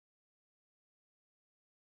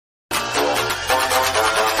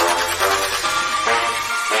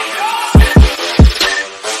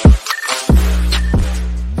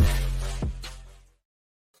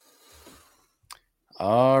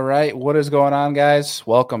All right, what is going on, guys?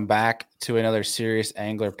 Welcome back to another Serious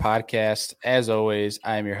Angler podcast. As always,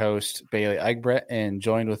 I'm your host, Bailey Eichbrett, and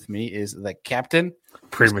joined with me is the captain,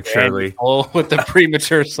 prematurely, with the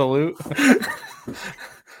premature salute.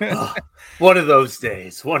 One of those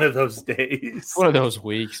days. One of those days. One of those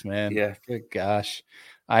weeks, man. Yeah. Good gosh.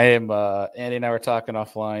 I am, Andy and I were talking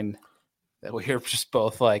offline that we were just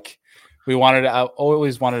both like, I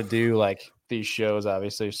always wanted to do like these shows,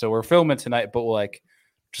 obviously. So we're filming tonight, but we'll like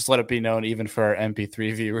just let it be known, even for our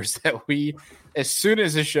MP3 viewers, that we, as soon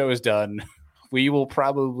as this show is done, we will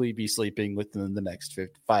probably be sleeping within the next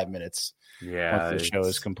 5 minutes. Yeah, once the show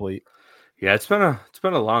is complete. Yeah, it's been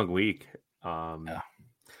a long week.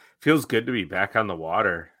 Feels good to be back on the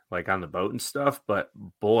water, like on the boat and stuff. But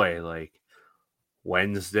boy, like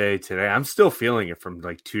Wednesday today, I'm still feeling it from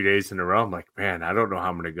like 2 days in a row. I'm like, man, I don't know how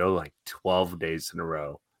I'm going to go like 12 days in a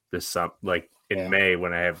row like in May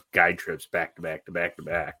when I have guide trips back to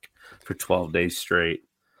back for 12 days straight.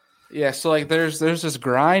 Yeah, so like there's this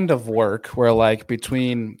grind of work where like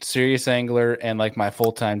between Serious Angler and like my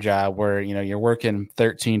full-time job where, you know, you're working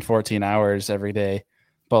 13, 14 hours every day.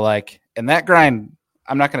 But like in that grind,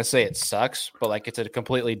 I'm not going to say it sucks, but like it's a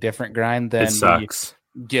completely different grind than it sucks.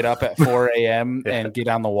 Get up at 4 a.m. and get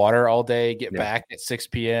on the water all day, get back at 6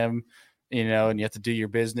 p.m., you know, and you have to do your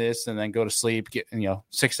business and then go to sleep, get,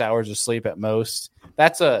 6 hours of sleep at most.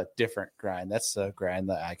 That's a different grind. That's a grind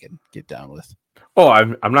that I can get down with. Oh,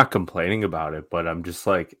 I'm not complaining about it, but I'm just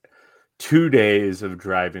like 2 days of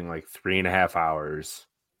driving like 3.5 hours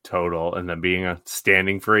total and then being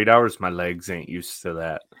standing for 8 hours. My legs ain't used to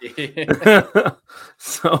that.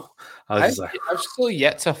 So I've still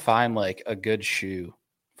yet to find like a good shoe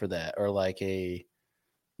for that, or like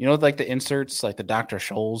like the inserts, like the Dr.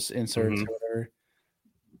 Scholl's inserts or whatever.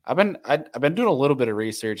 I've been doing a little bit of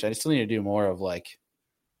research. I still need to do more of like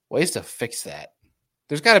ways to fix that.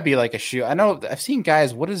 There's got to be like a shoe. I know I've seen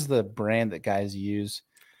guys. What is the brand that guys use?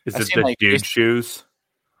 Is it the dude shoes?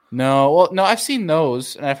 No, I've seen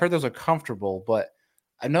those and I've heard those are comfortable, but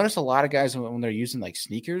I've noticed a lot of guys when they're using like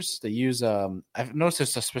sneakers, they use I've noticed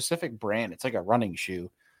it's a specific brand. It's like a running shoe.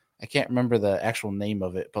 I can't remember the actual name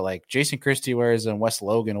of it, but like Jason Christie wears them, Wes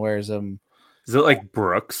Logan wears them. Is it like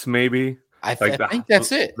Brooks maybe? I think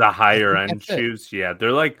that's it. The higher end shoes. Yeah,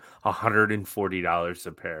 they're like $140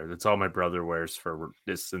 a pair. That's all my brother wears for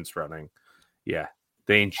distance running. Yeah,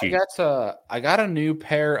 they ain't cheap. I got a new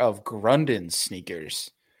pair of Grundon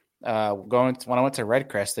sneakers. When I went to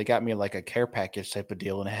Redcrest, they got me like a care package type of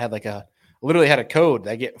deal, and it had like literally had a code.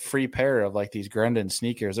 I get a free pair of like these Grundon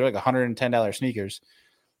sneakers. They're like $110 sneakers,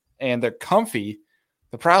 and they're comfy.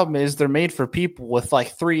 The problem is they're made for people with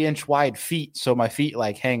like 3-inch wide feet. So my feet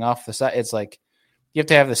like hang off the side. It's like you have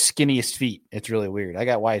to have the skinniest feet. It's really weird. I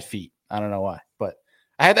got wide feet. I don't know why, but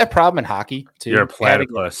I had that problem in hockey too. You're a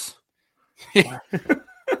platypus. I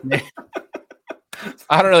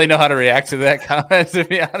don't really know how to react to that comment, to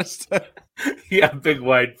be honest. You have big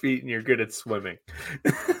wide feet and you're good at swimming.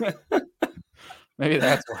 Maybe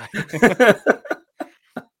that's why.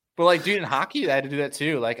 But like, dude, in hockey, I had to do that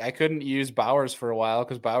too. Like, I couldn't use Bowers for a while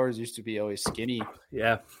because Bowers used to be always skinny.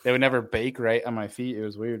 Yeah, they would never bake right on my feet. It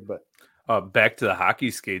was weird. But back to the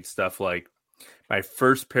hockey skate stuff. Like, my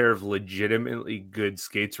first pair of legitimately good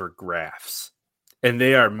skates were Grafs, and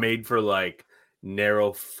they are made for like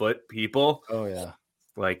narrow foot people. Oh yeah,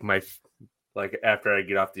 like after I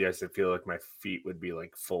get off the ice, I feel like my feet would be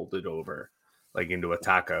like folded over, like into a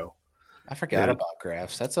taco. I forgot about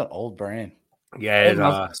Grafs. That's an old brand.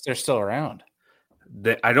 Yeah, they're still around.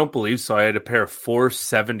 I don't believe so. I had a pair of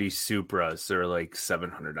 470 Supras. They're like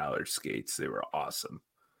 $700 skates. They were awesome.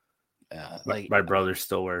 My brother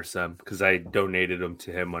still wears them because I donated them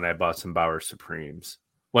to him when I bought some Bauer Supremes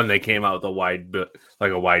when they came out with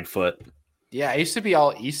a wide foot. Yeah, I used to be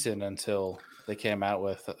all Easton until they came out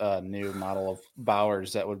with a new model of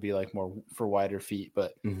Bowers that would be like more for wider feet.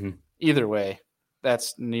 But either way,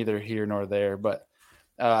 that's neither here nor there. But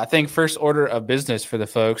I think first order of business for the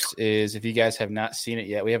folks is, if you guys have not seen it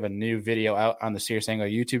yet, we have a new video out on the Serious Angler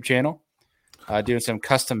YouTube channel doing some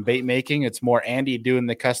custom bait making. It's more Andy doing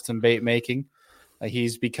the custom bait making.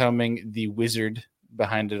 He's becoming the wizard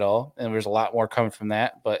behind it all, and there's a lot more coming from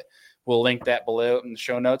that. But we'll link that below in the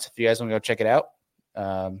show notes if you guys want to go check it out.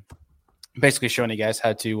 Basically showing you guys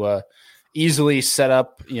how to easily set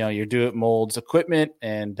up, your Do It Molds equipment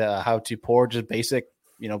and how to pour just basic,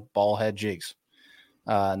 ball head jigs.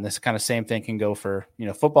 And this kind of same thing can go for,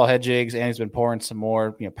 football head jigs. Andy's been pouring some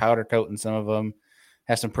more, powder coating some of them.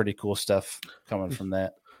 Has some pretty cool stuff coming from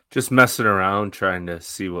that. Just messing around, trying to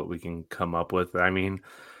see what we can come up with. I mean,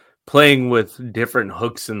 playing with different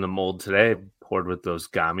hooks in the mold today, cord with those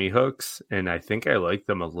Gami hooks, and I think I like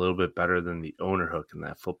them a little bit better than the owner hook in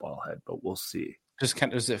that football head, but we'll see. Just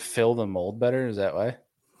does it fill the mold better? Is that why?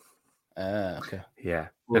 Okay. Yeah.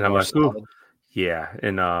 And I'm like, ooh. Yeah.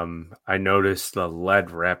 And I noticed the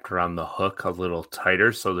lead wrapped around the hook a little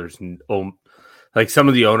tighter. So there's like some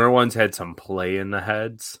of the owner ones had some play in the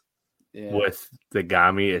heads. Yeah. With the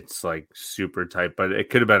Gami, it's like super tight, but it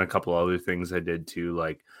could have been a couple other things I did too,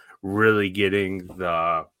 like really getting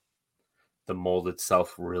the mold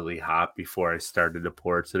itself really hot before I started to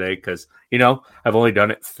pour today. Because, I've only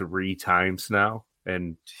done it 3 times now.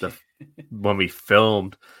 And when we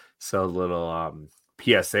filmed, so a little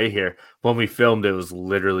PSA here, when we filmed, it was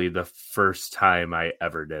literally the first time I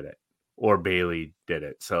ever did it, or Bailey did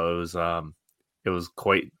it. So it was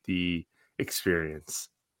quite the experience.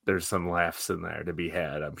 There's some laughs in there to be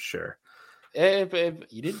had, I'm sure. You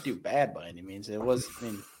didn't do bad by any means.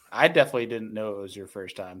 I definitely didn't know it was your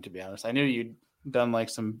first time, to be honest. I knew you'd done like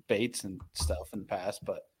some baits and stuff in the past,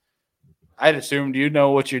 but I'd assumed you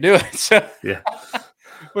know what you're doing. So yeah.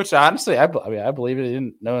 Which honestly, I believe it. I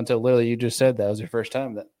didn't know until literally you just said that was your first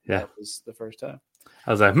time. That was the first time.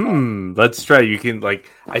 I was like, let's try. You can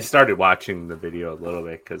I started watching the video a little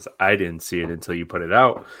bit because I didn't see it until you put it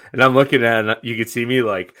out. And I'm looking at it, you can see me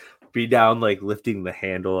be down, lifting the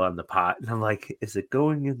handle on the pot. And I'm like, is it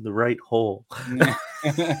going in the right hole?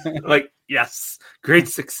 Yes, great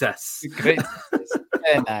success. Great.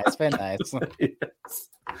 Very nice. Very nice. Yes.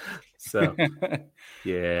 So,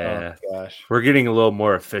 yeah. Oh, gosh. We're getting a little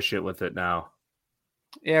more efficient with it now.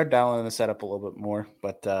 Yeah, we're dialing the setup a little bit more.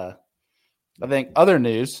 But I think other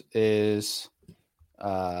news is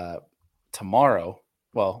tomorrow.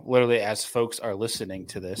 Well, literally as folks are listening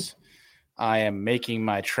to this, I am making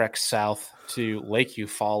my trek south to Lake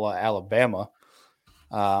Eufaula, Alabama.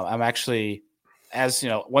 I'm actually,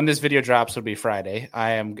 when this video drops, it'll be Friday.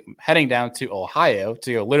 I am heading down to Ohio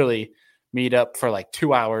to go literally meet up for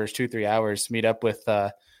 2-3 hours, meet up with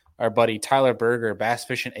our buddy Tyler Berger, Bass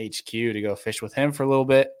Fishing HQ, to go fish with him for a little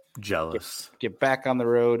bit. Jealous. Get back on the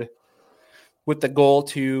road with the goal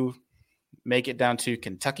to make it down to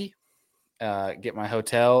Kentucky, get my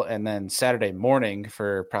hotel, and then Saturday morning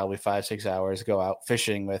for probably 5-6 hours, go out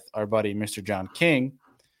fishing with our buddy, Mr. John King.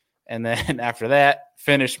 And then after that,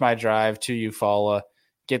 finish my drive to Eufaula,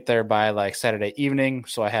 get there by Saturday evening.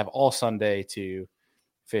 So I have all Sunday to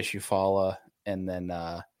fish Eufaula, and then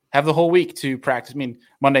have the whole week to practice.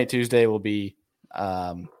 Monday, Tuesday will be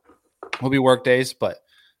work days, but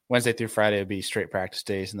Wednesday through Friday will be straight practice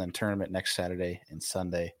days, and then tournament next Saturday and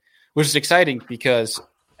Sunday, which is exciting because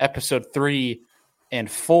episode 3 and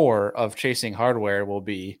 4 of Chasing Hardware will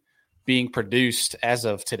be being produced as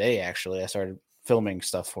of today. Actually, I started filming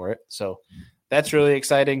stuff for it, so that's really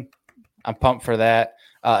exciting. I'm pumped for that.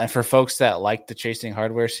 And for folks that like the Chasing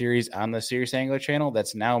Hardware series on the Serious Angler channel,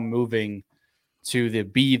 that's now moving to the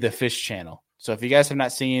Be the Fish channel. So if you guys have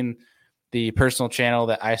not seen the personal channel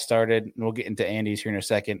that I started, and we'll get into Andy's here in a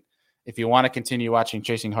second, if you want to continue watching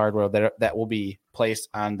Chasing Hardware, that will be placed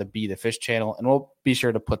on the Be the Fish channel, and we'll be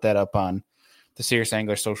sure to put that up on the Serious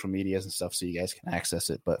Angler social medias and stuff so you guys can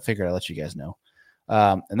access it, but figure I'll let you guys know.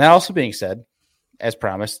 And that also being said, as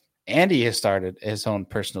promised, Andy has started his own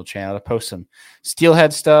personal channel to post some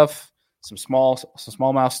steelhead stuff, some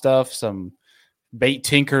smallmouth stuff, some bait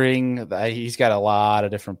tinkering. He's got a lot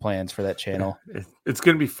of different plans for that channel. It's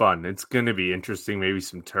going to be fun. It's going to be interesting. Maybe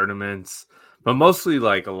some tournaments, but mostly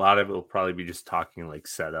a lot of it will probably be just talking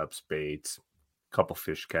setups, baits, a couple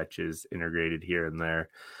fish catches integrated here and there,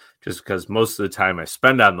 just because most of the time I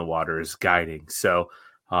spend on the water is guiding. So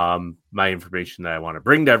my information that I want to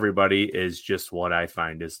bring to everybody is just what I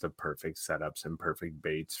find is the perfect setups and perfect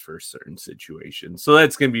baits for certain situations. So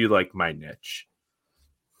that's going to be my niche.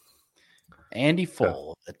 Andy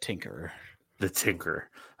Full, the tinkerer. The tinker.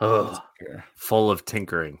 Oh, full of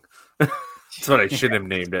tinkering. That's what I should have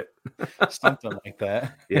named it. Something like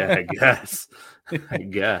that. Yeah, I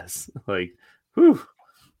guess. Whew.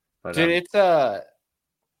 But, dude, it's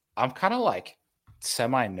I'm kind of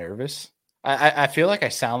semi-nervous. I feel like I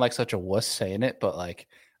sound like such a wuss saying it, but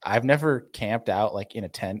I've never camped out in a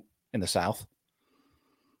tent in the South,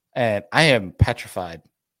 and I am petrified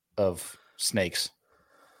of snakes.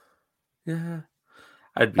 Yeah,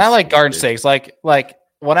 not garden snakes. Like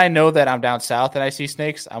when I know that I'm down south and I see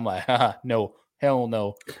snakes, I'm like, no, hell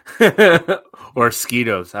no. Or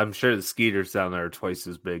skeeters. I'm sure the skeeters down there are twice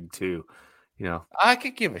as big too. I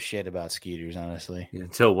could give a shit about skeeters, honestly.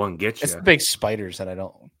 Until one gets you. It's the big spiders that I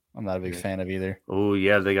don't I'm not a big fan of either. Oh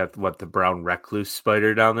yeah, they got the brown recluse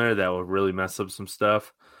spider down there that will really mess up some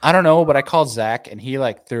stuff. I don't know, but I called Zach and he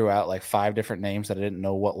like threw out like 5 different names that I didn't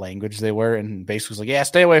know what language they were, and basically was like, "Yeah,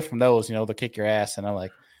 stay away from those. They'll kick your ass." And I'm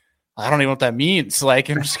like, I don't even know what that means. Like,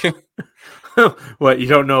 I'm just gonna. What, you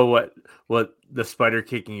don't know what the spider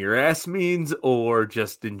kicking your ass means, or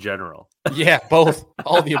just in general? Yeah, both,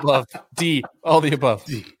 all the above. D, all the above.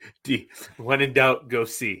 D. When in doubt, go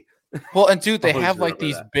C. Well, and dude, they have like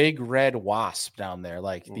these big red wasps down there,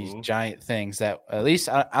 like these giant things that at least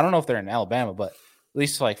I don't know if they're in Alabama, but at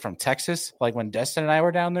least like from Texas, like when Destin and I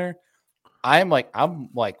were down there, I'm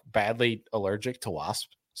like badly allergic to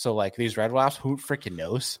wasps. So like these red wasps, who freaking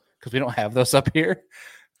knows? Because we don't have those up here.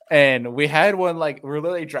 And we had one, like we're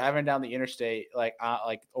literally driving down the interstate, like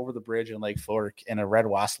over the bridge in Lake Fork, and a red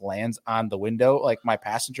wasp lands on the window, like my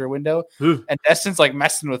passenger window. And Destin's like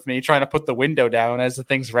messing with me, trying to put the window down as the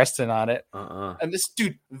thing's resting on it. And this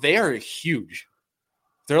dude, they are huge.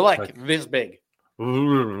 They're like this big.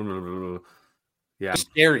 Yeah, they're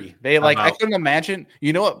scary. They like I couldn't imagine.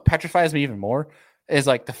 You know what petrifies me even more is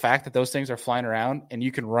like the fact that those things are flying around and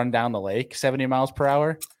you can run down the lake 70 miles per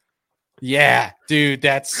hour. Yeah, dude,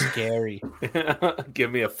 that's scary.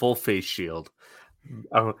 Give me a full face shield.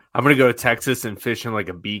 I'm going to go to Texas and fish in like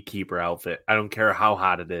a beekeeper outfit. I don't care how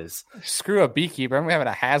hot it is. Screw a beekeeper. I'm having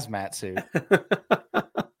a hazmat suit.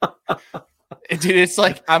 Dude, it's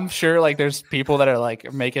like, I'm sure like there's people that are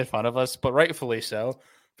like making fun of us, but rightfully so,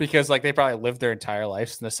 because like they probably lived their entire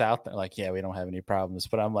lives in the South. They're like, yeah, we don't have any problems.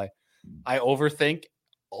 But I'm like, I overthink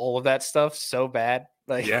all of that stuff so bad.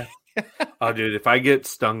 Like, yeah. Oh, dude, if I get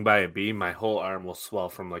stung by a bee, my whole arm will swell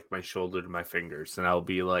from like my shoulder to my fingers, and I'll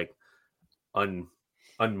be like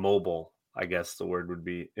unmobile. I guess the word would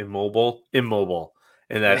be immobile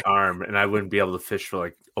in that arm, and I wouldn't be able to fish for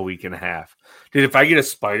like a week and a half. Dude, if I get a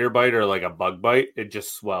spider bite or like a bug bite, it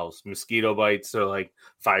just swells. Mosquito bites are like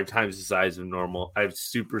 5 times the size of normal. I have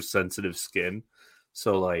super sensitive skin,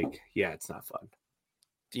 so like, yeah, it's not fun.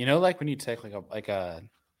 Do you know like when you take like a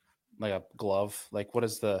glove, like what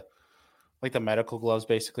is the like the medical gloves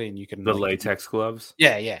basically, and you can the like, latex gloves?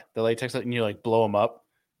 Yeah, the latex, and you like blow them up,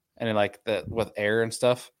 and then like the with air and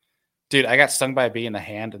stuff. Dude, I got stung by a bee in the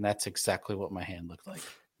hand, and that's exactly what my hand looked like.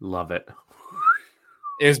 Love it.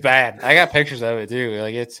 It was bad. I got pictures of it too.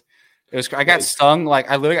 Like it was. I got stung. Like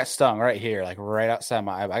I literally got stung right here, like right outside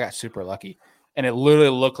my eye. I got super lucky, and it literally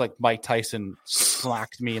looked like Mike Tyson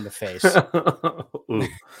slacked me in the face. Ooh,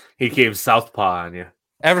 he came southpaw on you.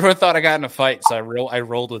 Everyone thought I got in a fight, so I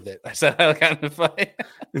rolled with it. I said I got in a fight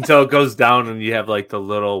until it goes down, and you have like the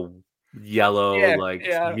little yellow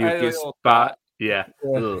mucus spot. Yeah,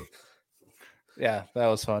 that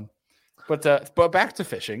was fun. But back to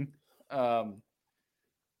fishing.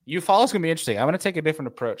 Eufaula is gonna be interesting. I'm gonna take a different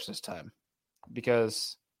approach this time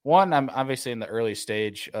because one, I'm obviously in the early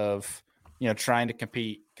stage of trying to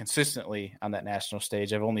compete consistently on that national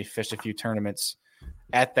stage. I've only fished a few tournaments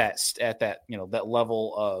at that that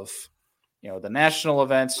level of the national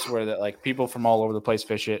events where like people from all over the place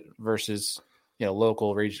fish it versus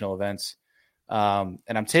local regional events. And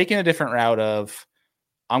I'm taking a different route of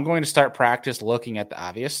I'm going to start practice looking at the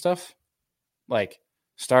obvious stuff, like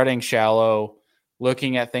starting shallow,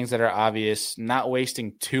 looking at things that are obvious, not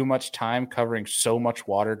wasting too much time covering so much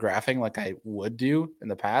water graphing like I would do in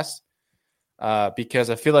the past. Because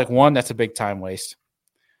I feel like one, that's a big time waste.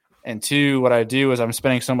 And two, what I do is I'm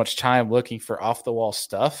spending so much time looking for off the wall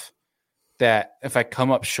stuff that if I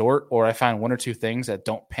come up short or I find 1 or 2 things that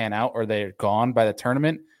don't pan out or they're gone by the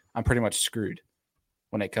tournament, I'm pretty much screwed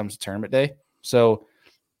when it comes to tournament day. So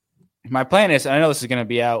my plan is, and I know this is going to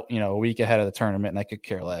be out, a week ahead of the tournament, and I could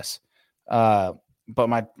care less. But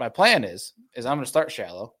my plan is I'm going to start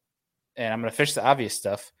shallow and I'm going to fish the obvious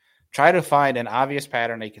stuff, try to find an obvious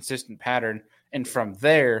pattern, a consistent pattern. And from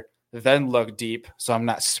there, then look deep so I'm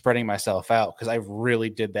not spreading myself out, because I really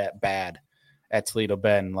did that bad at Toledo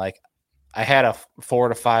Bend. Like I had a 4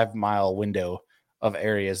 to 5 mile window of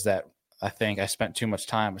areas that I think I spent too much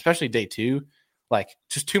time, especially day 2, like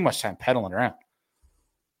just too much time pedaling around.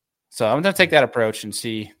 So I'm going to take that approach and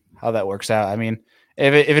see how that works out. I mean,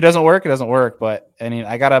 if it doesn't work, it doesn't work. But I mean,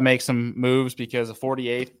 I got to make some moves because a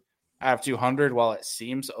 48 out of 200, while it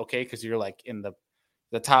seems okay because you're like in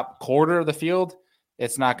the top quarter of the field,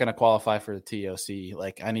 it's not going to qualify for the TOC.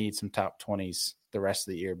 Like I need some top 20s the rest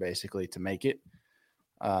of the year basically to make it.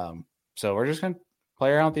 So we're just going to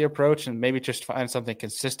play around with the approach and maybe just find something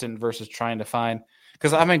consistent versus trying to find,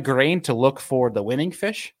 because I'm ingrained to look for the winning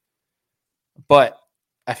fish, but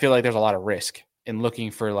I feel like there's a lot of risk in looking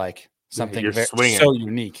for like something so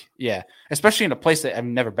unique. Yeah. Especially in a place that I've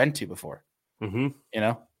never been to before. Mm-hmm. I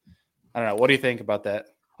don't know. What do you think about that?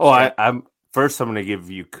 Oh, I'm going to give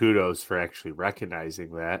you kudos for actually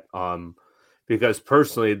recognizing that. Because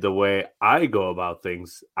personally, the way I go about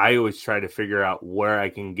things, I always try to figure out where I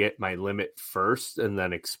can get my limit first and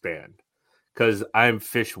then expand. Because I'm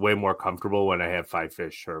fish way more comfortable when I have 5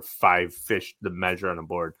 fish or 5 fish, the measure on a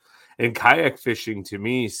board. And kayak fishing to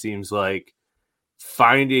me seems like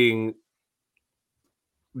finding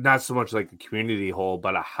not so much like a community hole,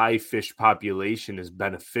 but a high fish population is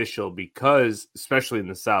beneficial because, especially in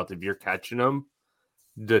the South, if you're catching them,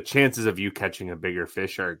 the chances of you catching a bigger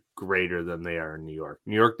fish are greater than they are in New York.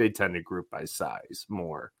 New York, they tend to group by size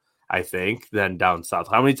more, I think, than down south.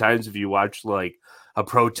 How many times have you watched like a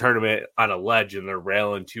pro tournament on a ledge and they're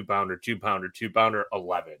railing 2-pounder, 2-pounder, 2-pounder,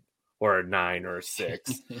 11 or a 9 or a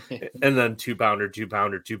 6, and then 2-pounder,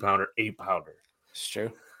 2-pounder, 2-pounder, 8-pounder? It's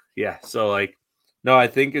true. Yeah. So like, no, I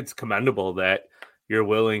think it's commendable that you're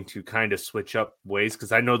willing to kind of switch up ways.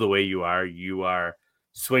 Cause I know the way you are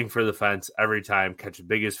swing for the fence every time, catch the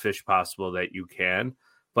biggest fish possible that you can.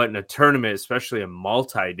 But in a tournament, especially a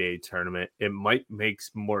multi-day tournament, it might make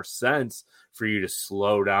more sense for you to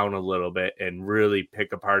slow down a little bit and really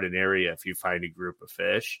pick apart an area if you find a group of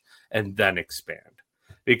fish and then expand.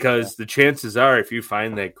 Because the chances are, if you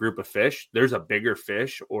find that group of fish, there's a bigger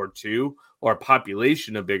fish or two or a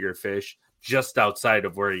population of bigger fish just outside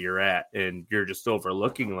of where you're at, and you're just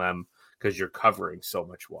overlooking them because you're covering so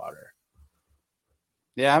much water.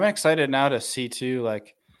 Yeah, I'm excited now to see too.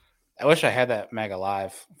 Like, I wish I had that Mega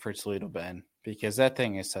Live for Toledo Bend because that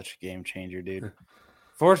thing is such a game changer, dude.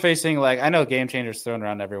 Forward facing, like, I know game changers thrown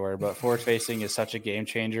around everywhere, but forward facing is such a game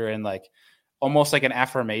changer and like almost like an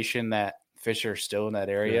affirmation that fish are still in that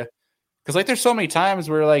area. Because like, there's so many times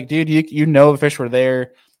where like, dude, you know the fish were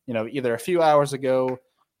there, you know, either a few hours ago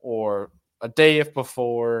or a day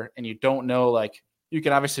before, and you don't know. Like, you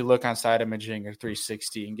can obviously look on side imaging or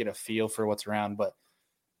 360 and get a feel for what's around, but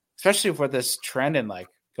especially for this trend and like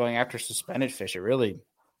going after suspended fish, it really,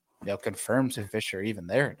 confirms if fish are even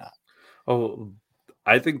there or not. Oh,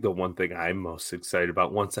 I think the one thing I'm most excited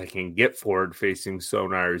about once I can get forward facing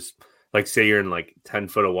sonars, like say you're in like 10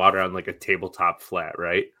 foot of water on like a tabletop flat,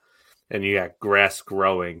 right? And you got grass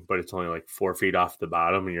growing, but it's only like 4 feet off the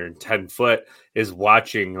bottom and you're in 10 foot, is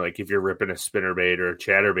watching, like if you're ripping a spinnerbait or a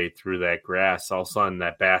chatterbait through that grass, all of a sudden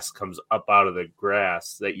that bass comes up out of the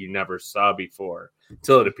grass that you never saw before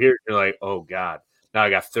until it appeared. You're like, oh God, now I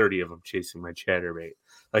got 30 of them chasing my chatterbait.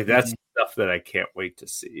 Like that's stuff that I can't wait to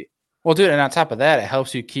see. Well, dude, and on top of that, it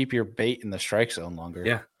helps you keep your bait in the strike zone longer.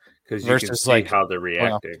 Yeah, because you can see like how they're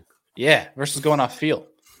reacting. Versus going off field.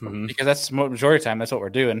 Because that's the majority of the time, that's what we're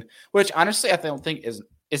doing. Which honestly, I don't think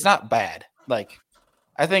it's not bad. Like,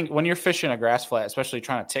 I think when you're fishing a grass flat, especially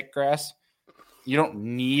trying to tick grass, you don't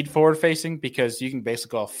need forward facing because you can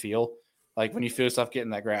basically go off feel. Like when you feel yourself getting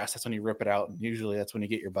that grass, that's when you rip it out, and usually that's when you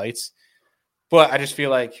get your bites. But I just feel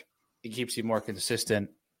like it keeps you more consistent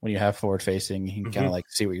when you have forward facing. You can kind of like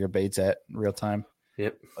see what your bait's at in real time.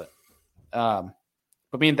 Yep. But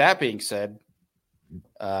that being said,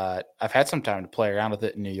 I've had some time to play around with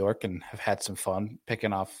it in New York and have had some fun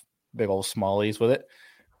picking off big old smallies with it.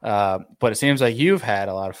 But it seems like you've had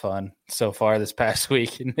a lot of fun so far this past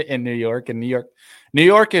week in New York. And New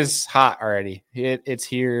York is hot already. It's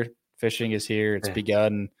here. Fishing is here. It's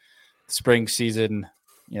begun. Spring season,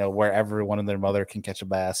 where everyone and their mother can catch a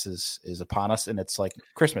bass is upon us, and it's like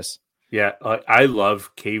Christmas. Yeah, I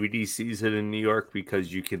love KVD season in New York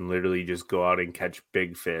because you can literally just go out and catch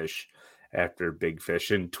big fish after big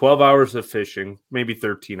fish. And 12 hours of fishing, maybe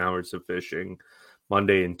 13 hours of fishing,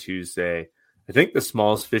 Monday and Tuesday. I think the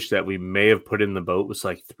smallest fish that we may have put in the boat was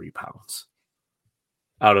like 3 pounds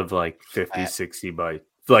out of like 50, 60 bites.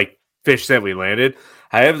 Like fish that we landed.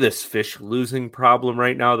 I have this fish losing problem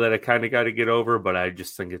right now that I kind of got to get over, but I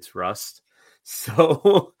just think it's rust.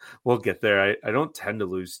 So we'll get there. I don't tend to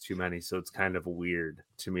lose too many, so it's kind of weird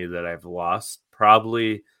to me that I've lost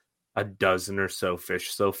probably a dozen or so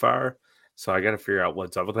fish so far. So I got to figure out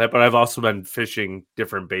what's up with that. But I've also been fishing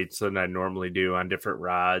different baits than I normally do on different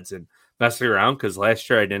rods and messing around because last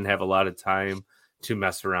year I didn't have a lot of time to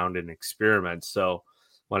mess around and experiment. So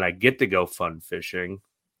when I get to go fun fishing,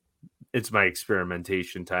 it's my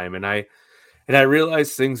experimentation time. And I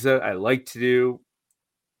realize things that I like to do.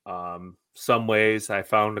 Some ways I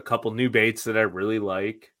found a couple new baits that I really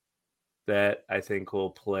like that I think will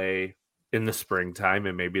play in the springtime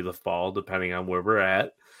and maybe the fall, depending on where we're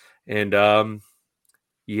at. And and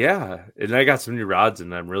I got some new rods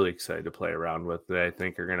and I'm really excited to play around with that I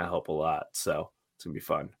think are going to help a lot. So it's going to be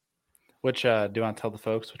fun. Which, do you want to tell the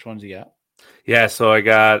folks which ones you got? Yeah, so I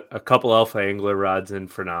got a couple Alpha Angler rods in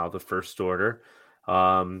for now, the first order.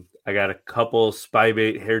 I got a couple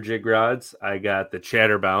spy-bait hair jig rods. I got the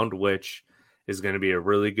Chatterbound, which is going to be a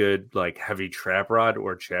really good like heavy trap rod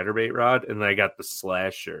or chatterbait rod. And then I got the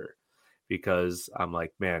Slasher because I'm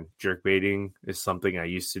like, man, jerk baiting is something I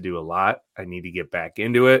used to do a lot. I need to get back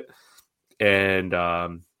into it. And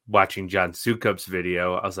watching John Sukup's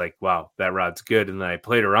video, I was like, wow, that rod's good. And then I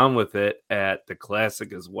played around with it at the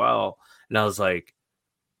Classic as well. And I was like,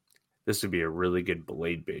 this would be a really good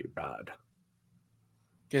blade bait rod.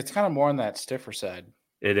 It's kind of more on that stiffer side.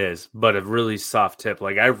 It is, but a really soft tip.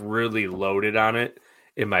 Like I've really loaded on it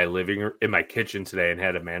in my kitchen today and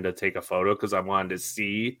had Amanda take a photo because I wanted to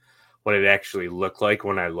see what it actually looked like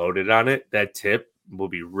when I loaded on it. That tip will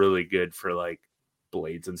be really good for like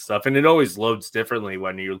blades and stuff. And it always loads differently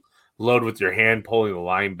when you load with your hand pulling the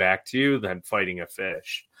line back to you than fighting a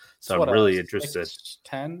fish. So I'm really interested.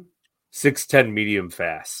 610? 610 medium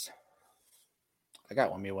fast. I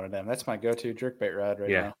got one of them. That's my go-to jerkbait rod right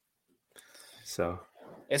now. So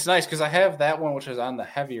it's nice because I have that one, which is on the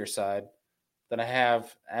heavier side. Then I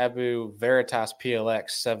have Abu Veritas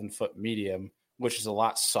PLX 7-foot medium, which is a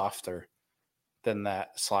lot softer than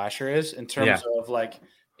that Slasher is in terms of like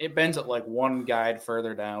it bends at like one guide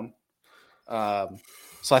further down. So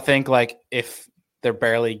I think like if they're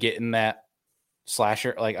barely getting that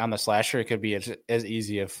Slasher, like on the Slasher, it could be as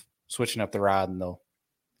easy of switching up the rod and they'll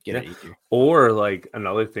get it easier. Or like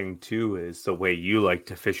another thing too is the way you like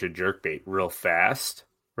to fish a jerkbait real fast,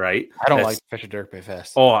 right? I don't like to fish a jerkbait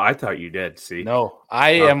fast. Oh, I thought you did. See, no,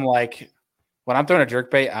 I am like when I'm throwing a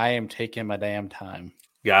jerkbait, I am taking my damn time.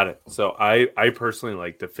 Got it. So I personally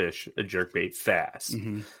like to fish a jerkbait fast,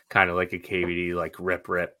 kind of like a KVD, like rip,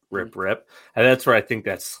 and that's where I think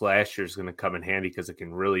that Slasher is going to come in handy because it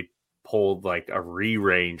can really pull like a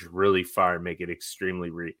re-range really far and make it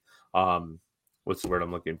extremely what's the word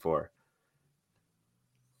I'm looking for?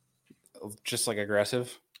 Just like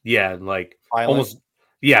aggressive. Yeah, like violent.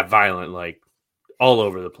 Violent, like all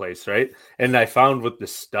over the place, right? And I found with the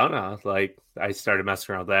Stunna, like I started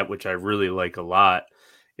messing around with that, which I really like a lot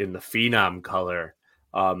in the Phenom color.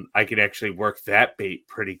 I could actually work that bait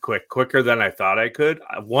pretty quicker than I thought I could.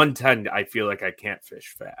 110, I feel like I can't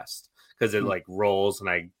fish fast because it like rolls and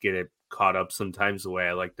I get it caught up sometimes the way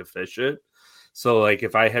I like to fish it. So like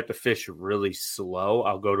if I have to fish really slow,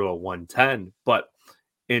 I'll go to a 110. But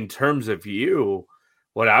in terms of you,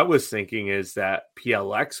 what I was thinking is that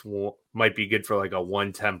PLX might be good for like a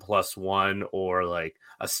 110 +1 or like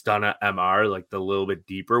a Stunna MR, like the little bit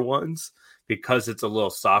deeper ones, because it's a little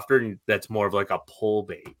softer and that's more of like a pull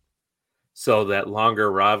bait. So that longer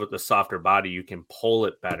rod with the softer body, you can pull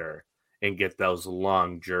it better and get those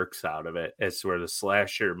long jerks out of it. It's where the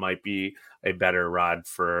Slasher might be a better rod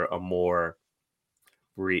for a more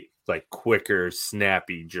like quicker,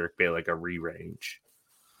 snappy jerkbait, like a re-range.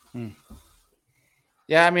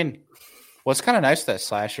 Yeah, I mean, what's kind of nice with that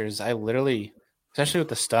Slasher is I literally, especially with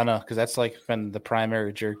the Stunna, because that's like been the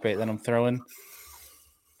primary jerkbait that I'm throwing.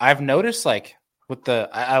 I've noticed like with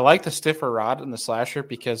I like the stiffer rod in the Slasher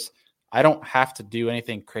because I don't have to do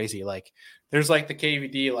anything crazy. Like there's like the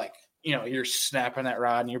KVD, like, you know, you're snapping that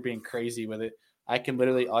rod and you're being crazy with it. I can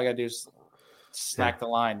literally, all I got to do is snack the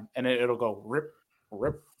line and it'll go rip.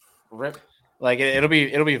 Like it'll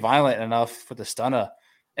be violent enough for the Stunna.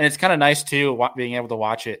 And it's kind of nice too, being able to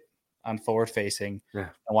watch it on forward facing and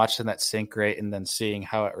watching that sink rate and then seeing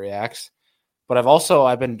how it reacts. But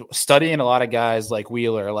I've been studying a lot of guys like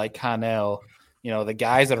Wheeler, like Connell, you know, the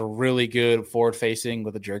guys that are really good forward facing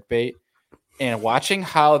with a jerkbait, and watching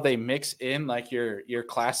how they mix in like your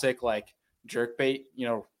classic like jerkbait, you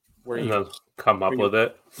know, where you come up with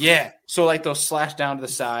it. Yeah. So like they'll slash down to the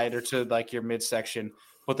side or to like your midsection,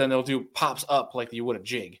 but then they'll do pops up like you would a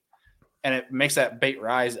jig. And it makes that bait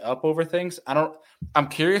rise up over things. I'm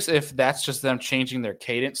curious if that's just them changing their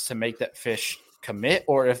cadence to make that fish commit,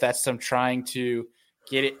 or if that's them trying to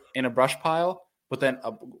get it in a brush pile, but then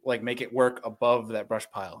like make it work above that brush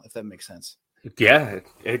pile, if that makes sense. Yeah,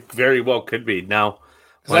 it very well could be. Now,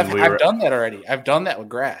 I've done that already. I've done that with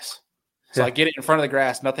grass. So I get it in front of the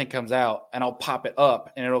grass, nothing comes out, and I'll pop it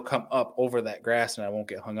up, and it'll come up over that grass, and I won't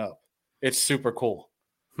get hung up. It's super cool.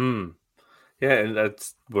 Yeah, and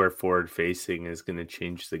that's where forward facing is going to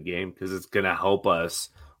change the game because it's going to help us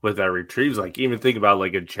with our retrieves. Like even think about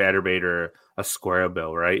like a chatterbait or a square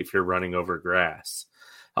bill, right? If you're running over grass,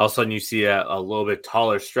 all of a sudden you see a little bit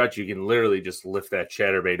taller stretch, you can literally just lift that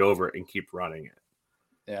chatterbait over and keep running it.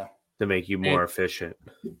 Yeah. To make you more efficient.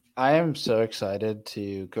 I am so excited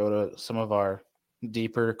to go to some of our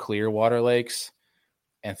deeper, clear water lakes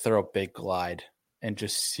and throw a big glide and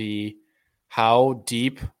just see how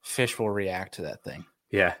deep fish will react to that thing.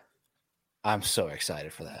 Yeah. I'm so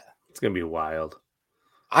excited for that. It's going to be wild.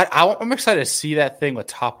 I'm excited to see that thing with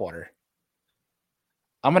topwater.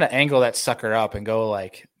 I'm gonna angle that sucker up and go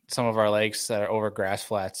like some of our lakes that are over grass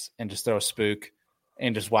flats and just throw a spook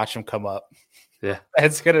and just watch him come up. Yeah,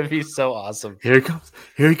 it's gonna be so awesome. Here he comes!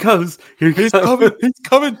 Here he comes! He's coming! He's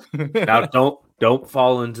coming! Now don't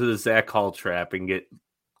fall into the Zach Hall trap and get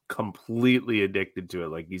completely addicted to it,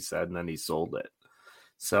 like he said, and then he sold it.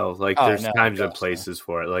 So like, there's times and places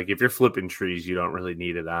for it. Like if you're flipping trees, you don't really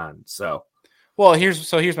need it on. So, well,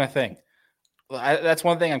 here's my thing. That's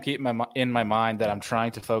one thing I'm keeping in my mind that I'm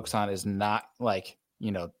trying to focus on is not like,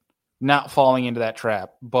 not falling into that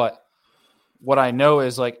trap. But what I know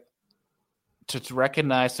is like to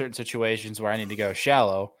recognize certain situations where I need to go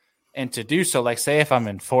shallow, and to do so, like say if I'm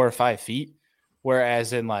in 4 or 5 feet,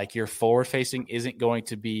 whereas in like your forward facing isn't going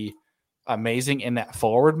to be amazing in that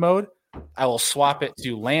forward mode, I will swap it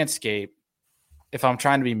to landscape if I'm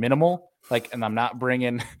trying to be minimal. Like, and I'm not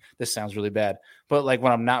bringing, this sounds really bad, but like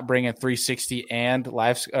when I'm not bringing 360 and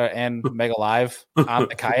live and Mega Live on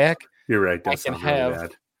the kayak, you're right. That sounds really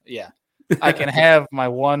bad. Yeah. I can have my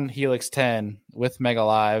one Helix 10 with Mega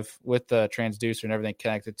Live with the transducer and everything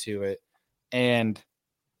connected to it, and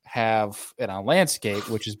have it on landscape,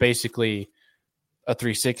 which is basically a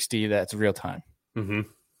 360 that's real time. Mm-hmm.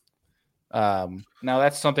 Now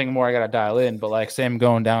that's something more I got to dial in, but like say I'm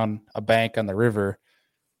going down a bank on the river,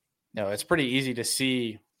 it's pretty easy to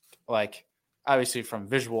see, like obviously from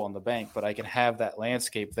visual on the bank, but I can have that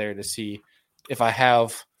landscape there to see if I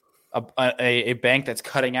have a bank that's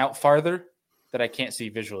cutting out farther that I can't see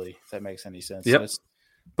visually, if that makes any sense. Yep. So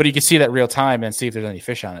but you can see that real time and see if there's any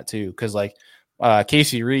fish on it too. Because like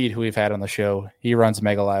Casey Reed, who we've had on the show, he runs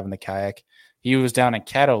Mega Live in the kayak. He was down in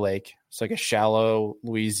Caddo Lake. It's like a shallow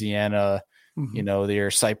Louisiana,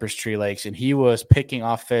 their cypress tree lakes, and he was picking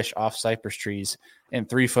off fish off cypress trees in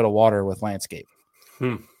 3 foot of water with landscape,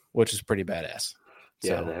 which is pretty badass.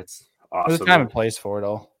 Yeah, so, that's awesome. There's a time and place for it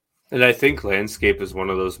all. And I think landscape is one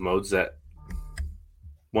of those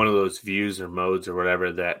views or modes or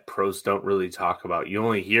whatever that pros don't really talk about. You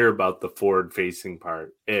only hear about the forward facing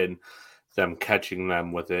part and them catching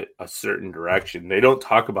them with it a certain direction. They don't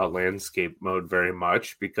talk about landscape mode very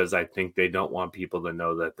much because I think they don't want people to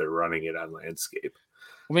know that they're running it on landscape.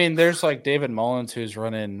 I mean, there's like David Mullins who's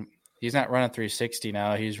he's not running 360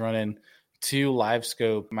 now. He's running 2 live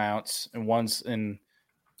scope mounts, and one's in,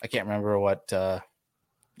 I can't remember what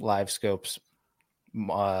live scopes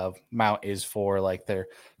mount is for, like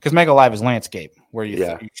because Mega Live is landscape where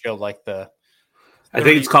you show like I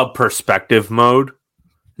think it's called perspective mode.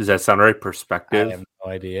 Does that sound right? Perspective? I have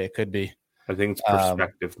no idea. It could be. I think it's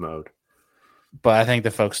perspective mode. But I think the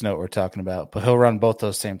folks know what we're talking about. But he'll run both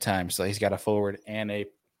those same times. So he's got a forward and a,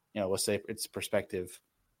 let's say it's perspective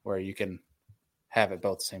where you can have it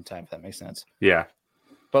both at the same time, if that makes sense. Yeah.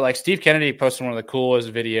 But like Steve Kennedy posted one of the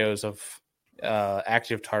coolest videos of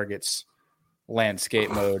active targets landscape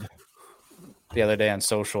mode the other day on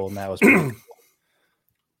social, and that was pretty cool.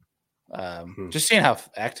 Just seeing how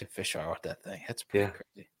active fish are with that thing. That's pretty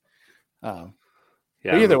crazy. But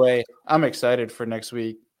either way, I'm excited for next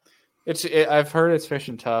week. I've heard it's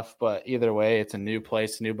fishing tough, but either way, it's a new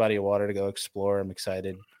place, a new body of water to go explore. I'm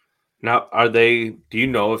excited. Now, do you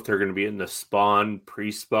know if they're going to be in the spawn,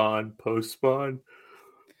 pre-spawn, post-spawn?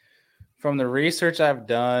 From the research I've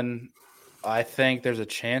done, I think there's a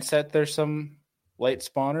chance that there's some late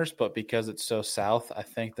spawners, but because it's so south, I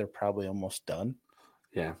think they're probably almost done.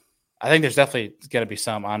 Yeah. I think there's definitely going to be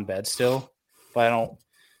some on bed still, but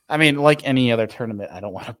like any other tournament, I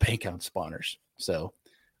don't want to bank on spawners. So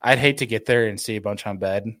I'd hate to get there and see a bunch on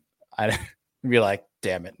bed. I'd be like,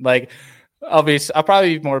 damn it. Like, I'll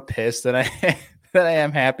probably be more pissed than I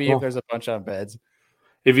am happy if there's a bunch on beds.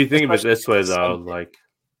 If you think of it this way, though,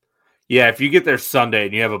 if you get there Sunday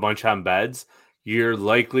and you have a bunch on beds, you're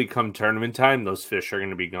likely come tournament time, those fish are going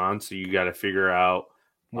to be gone. So you got to figure out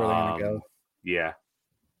where they're going to go. Yeah.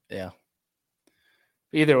 Yeah.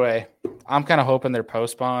 Either way, I'm kind of hoping they're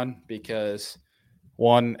post spawn because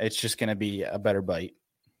one, it's just going to be a better bite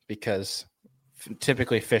because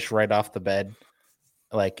typically fish right off the bed,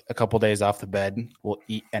 like a couple days off the bed, will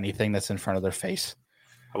eat anything that's in front of their face.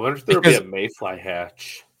 I wonder if there'll be a mayfly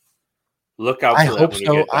hatch. Look out for I that. Hope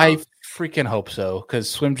so. I freaking hope so because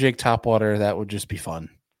swim jig, topwater, that would just be fun.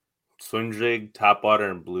 Swim jig,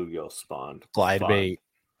 topwater, and bluegill spawned. Glide bait,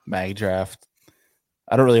 mag draft.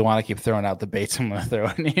 I don't really want to keep throwing out the baits I'm going to throw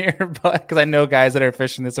in here, but because I know guys that are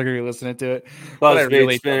fishing this are going to be listening to it. Buzz bait,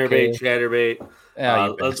 really spinner bait, chatterbait.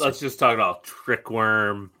 Let's just talk about trick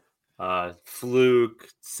worm, fluke,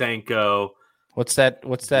 Senko. What's that?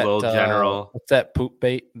 Little General. What's that poop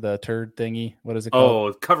bait? The turd thingy? What is it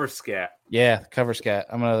called? Oh, cover scat. Yeah, cover scat.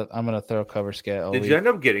 I'm gonna throw cover scat. Did you end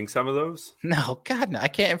up getting some of those? No, God, no. I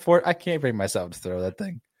can't bring myself to throw that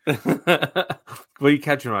thing. What are you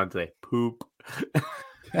catching on today? Poop.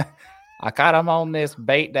 I caught him on this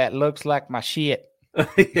bait that looks like my shit.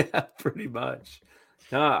 Yeah, pretty much.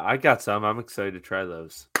 No, I got some. I'm excited to try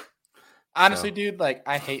those. Honestly, dude, like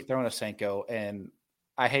I hate throwing a Senko, and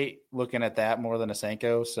I hate looking at that more than a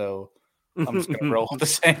Senko, so I'm just gonna roll with the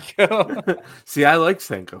Senko. See, I like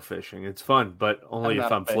Senko fishing. It's fun, but only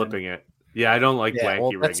if I'm flipping it. Yeah, I don't like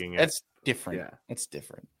wanky rigging it. It's different. Yeah. It's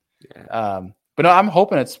different. Yeah. But no, I'm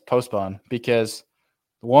hoping it's post-spawn because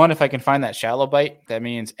one, if I can find that shallow bite, that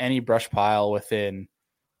means any brush pile within,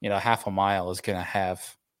 half a mile is gonna have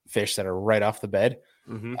fish that are right off the bed.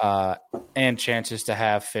 Mm-hmm. And chances to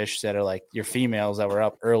have fish that are like your females that were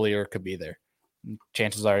up earlier could be there.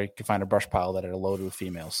 Chances are you can find a brush pile that are loaded with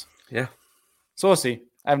females. Yeah. So we'll see.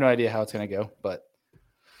 I have no idea how it's going to go, but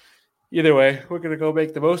either way, we're going to go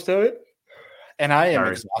make the most of it. And I am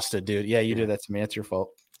exhausted, dude. Yeah, you did that to me. It's your fault.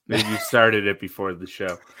 Maybe you started it before the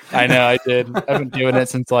show. I know I did. I've been doing it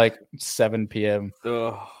since like 7 p.m.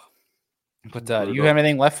 Ugh. But do you have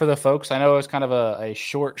anything left for the folks? I know it was kind of a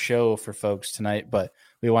short show for folks tonight, but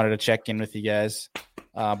we wanted to check in with you guys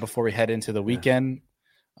before we head into the weekend.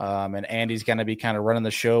 And Andy's going to be kind of running the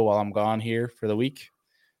show while I'm gone here for the week.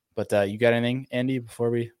 But you got anything, Andy, before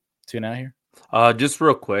we tune out here? Just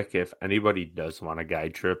real quick, if anybody does want a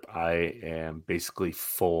guide trip, I am basically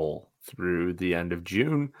full through the end of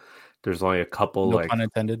June. There's only a couple. No pun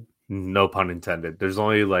intended. No pun intended. There's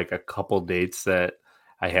only like a couple dates that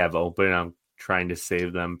I have open. I'm trying to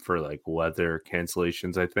save them for like weather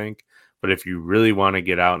cancellations, I think. But if you really want to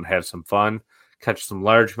get out and have some fun, catch some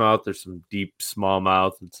largemouth, there's some deep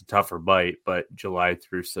smallmouth. It's a tougher bite, but July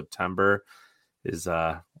through September is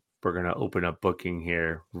we're going to open up booking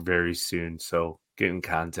here very soon. So get in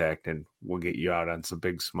contact and we'll get you out on some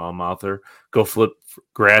big smallmouth or go flip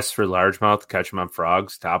grass for largemouth, catch them on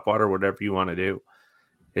frogs, topwater, whatever you want to do.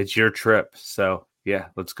 It's your trip. So yeah,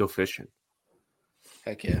 let's go fishing.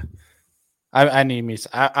 Heck yeah. I need me.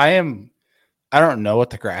 I don't know what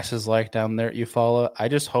the grass is like down there at Eufaula. I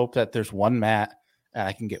just hope that there's one mat and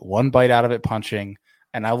I can get one bite out of it punching,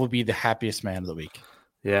 and I will be the happiest man of the week.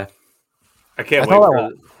 Yeah. I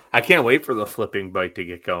can't wait for the flipping bite to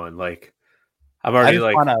get going. Like I'm already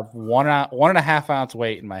I want a 1.5 ounce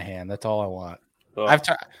weight in my hand. That's all I want. Oh.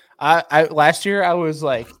 I last year I was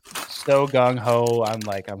like so gung ho.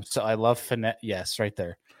 I love finesse. Yes, right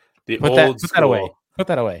there. Put that away. Put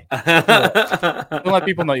that away. Don't let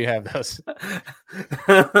people know you have those.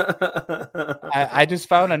 I just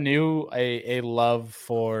found a love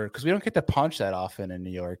for, because we don't get to punch that often in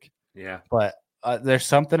New York. Yeah. But there's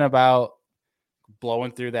something about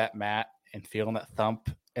blowing through that mat and feeling that thump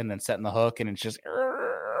and then setting the hook, and it's just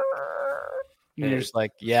you're just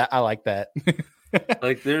like, yeah, I like that.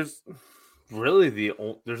 Like there's really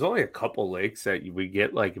there's only a couple lakes that we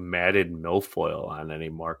get like matted milfoil on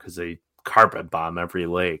anymore because they carpet bomb every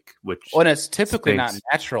lake, and it's typically not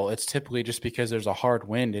natural. It's typically just because there's a hard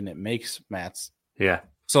wind and it makes mats. Yeah.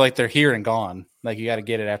 So like they're here and gone. Like you got to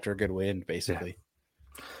get it after a good wind, basically.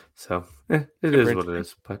 Yeah. So it is what it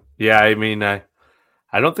is. But yeah, I mean, I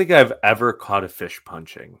don't think I've ever caught a fish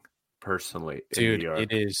punching personally. Dude,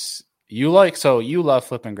 it is. You love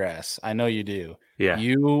flipping grass. I know you do. Yeah.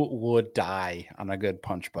 You would die on a good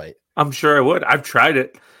punch bite. I'm sure I would. I've tried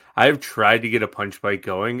it. I've tried to get a punch bite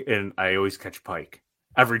going, and I always catch pike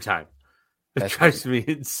every time. It drives me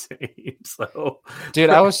insane. So, dude,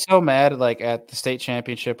 I was so mad. Like at the state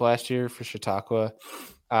championship last year for Chautauqua,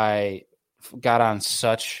 I got on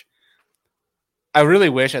such. I really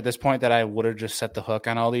wish at this point that I would have just set the hook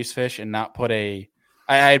on all these fish and not put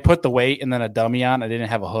I put the weight and then a dummy on. I didn't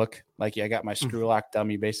have a hook. Like I got my screw lock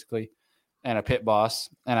dummy basically, and a pit boss.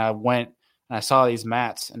 And I went and I saw these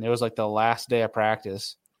mats, and it was like the last day of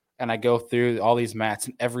practice. And I go through all these mats,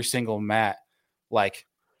 and every single mat, like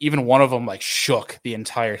even one of them, like shook the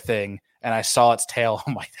entire thing. And I saw its tail.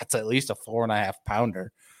 I'm like, that's at least a 4.5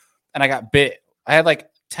 pounder. And I got bit. I had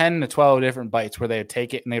like 10 to 12 different bites where they'd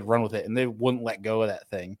take it and they'd run with it, and they wouldn't let go of that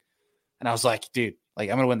thing. And I was like, dude,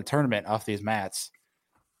 like I'm going to win the tournament off these mats.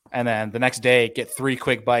 And then the next day, get 3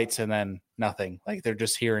 quick bites and then nothing. Like they're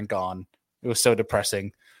just here and gone. It was so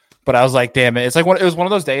depressing. But I was like, damn it. It's like it was one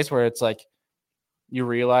of those days where it's like, you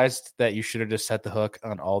realized that you should have just set the hook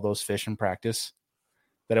on all those fish in practice,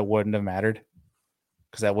 that it wouldn't have mattered,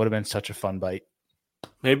 because that would have been such a fun bite.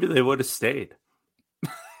 Maybe they would have stayed.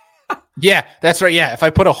 Yeah, that's right. Yeah, if I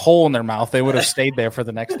put a hole in their mouth, they would have stayed there for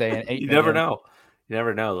the next day and ate. You never know. You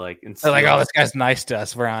never know. Like, they're like, oh, this guy's nice to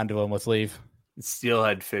us. We're on to him. Let's leave.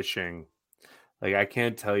 Steelhead fishing. Like, I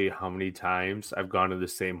can't tell you how many times I've gone to the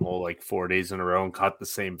same hole like 4 days in a row and caught the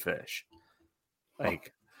same fish.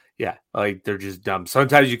 Like, yeah, like they're just dumb.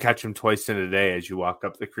 Sometimes you catch them twice in a day as you walk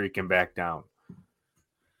up the creek and back down.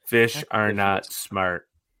 Fish are not smart.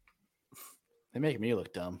 They make me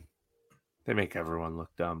look dumb. They make everyone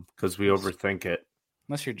look dumb because we overthink it.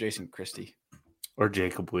 Unless you're Jason Christie. Or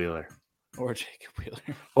Jacob Wheeler.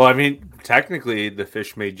 Well, I mean, technically, the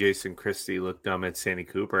fish made Jason Christie look dumb at Sandy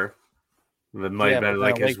Cooper. That might have been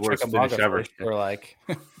like his worst finish ever. We're like,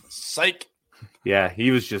 psych. Yeah,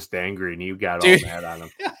 he was just angry and he got all mad on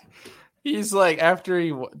him. Yeah. He's like, he's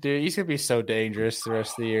going to be so dangerous the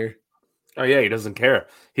rest of the year. Oh, yeah, he doesn't care.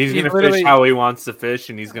 He's going to fish how he wants to fish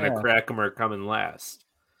and he's going to crack him or come in last.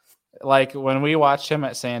 Like when we watched him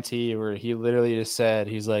at Santee, where he literally just said,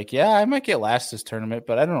 he's like, yeah, I might get last this tournament,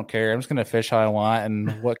 but I don't care. I'm just going to fish how I want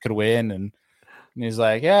and what could win. And he's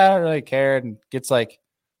like, yeah, I don't really care. And gets like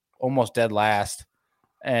almost dead last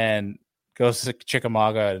and goes to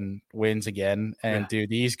Chickamauga and wins again. And dude,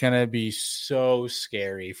 he's going to be so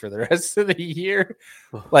scary for the rest of the year.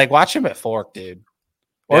 Like watch him at Fork, dude.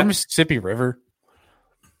 Or Mississippi River.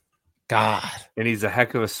 God. And he's a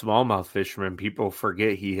heck of a smallmouth fisherman. People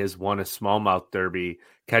forget he has won a smallmouth derby,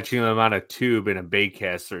 catching them on a tube in a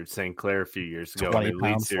baitcaster at St. Clair a few years ago. 20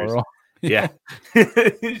 pounds yeah.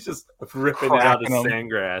 He's just ripping it out of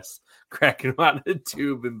sandgrass, cracking them out of a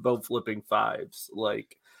tube and both flipping fives.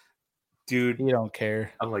 Like, dude. You don't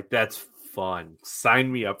care. I'm like, that's fun.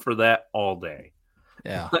 Sign me up for that all day.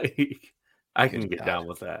 Yeah. Like, I can get down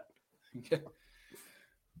with that.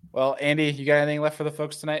 Well, Andy, you got anything left for the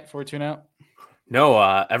folks tonight before we tune out? No,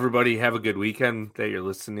 everybody have a good weekend that you're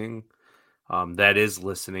listening. That is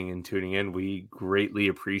listening and tuning in. We greatly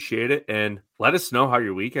appreciate it. And let us know how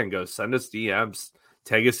your weekend goes. Send us DMs.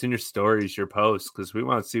 Tag us in your stories, your posts, because we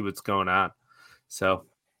want to see what's going on. So,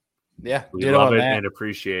 yeah, we love it and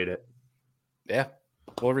appreciate it. Yeah,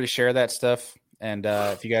 we'll reshare that stuff. And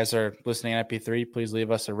if you guys are listening on MP3, please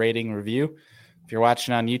leave us a rating review. If you're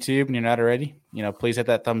watching on YouTube and you're not already, please hit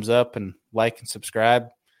that thumbs up and like and subscribe.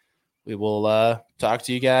 We will talk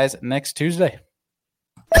to you guys next Tuesday.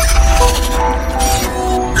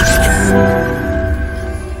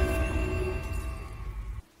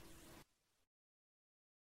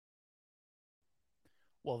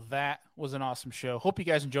 Well, that was an awesome show. Hope you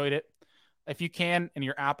guys enjoyed it. If you can and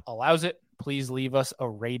your app allows it, please leave us a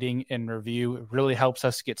rating and review. It really helps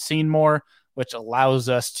us get seen more, which allows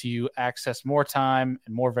us to access more time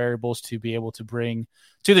and more variables to be able to bring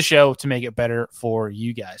to the show to make it better for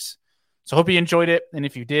you guys. So hope you enjoyed it. And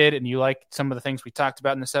if you did and you liked some of the things we talked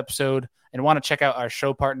about in this episode and want to check out our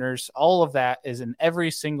show partners, all of that is in every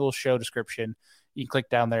single show description. You can click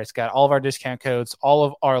down there. It's got all of our discount codes, all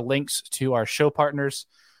of our links to our show partners,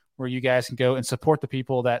 where you guys can go and support the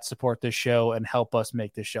people that support this show and help us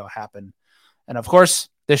make this show happen. And of course,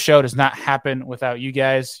 this show does not happen without you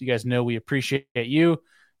guys. You guys know we appreciate you.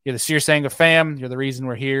 You're the Searsanger fam. You're the reason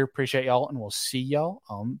we're here. Appreciate y'all, and we'll see y'all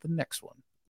on the next one.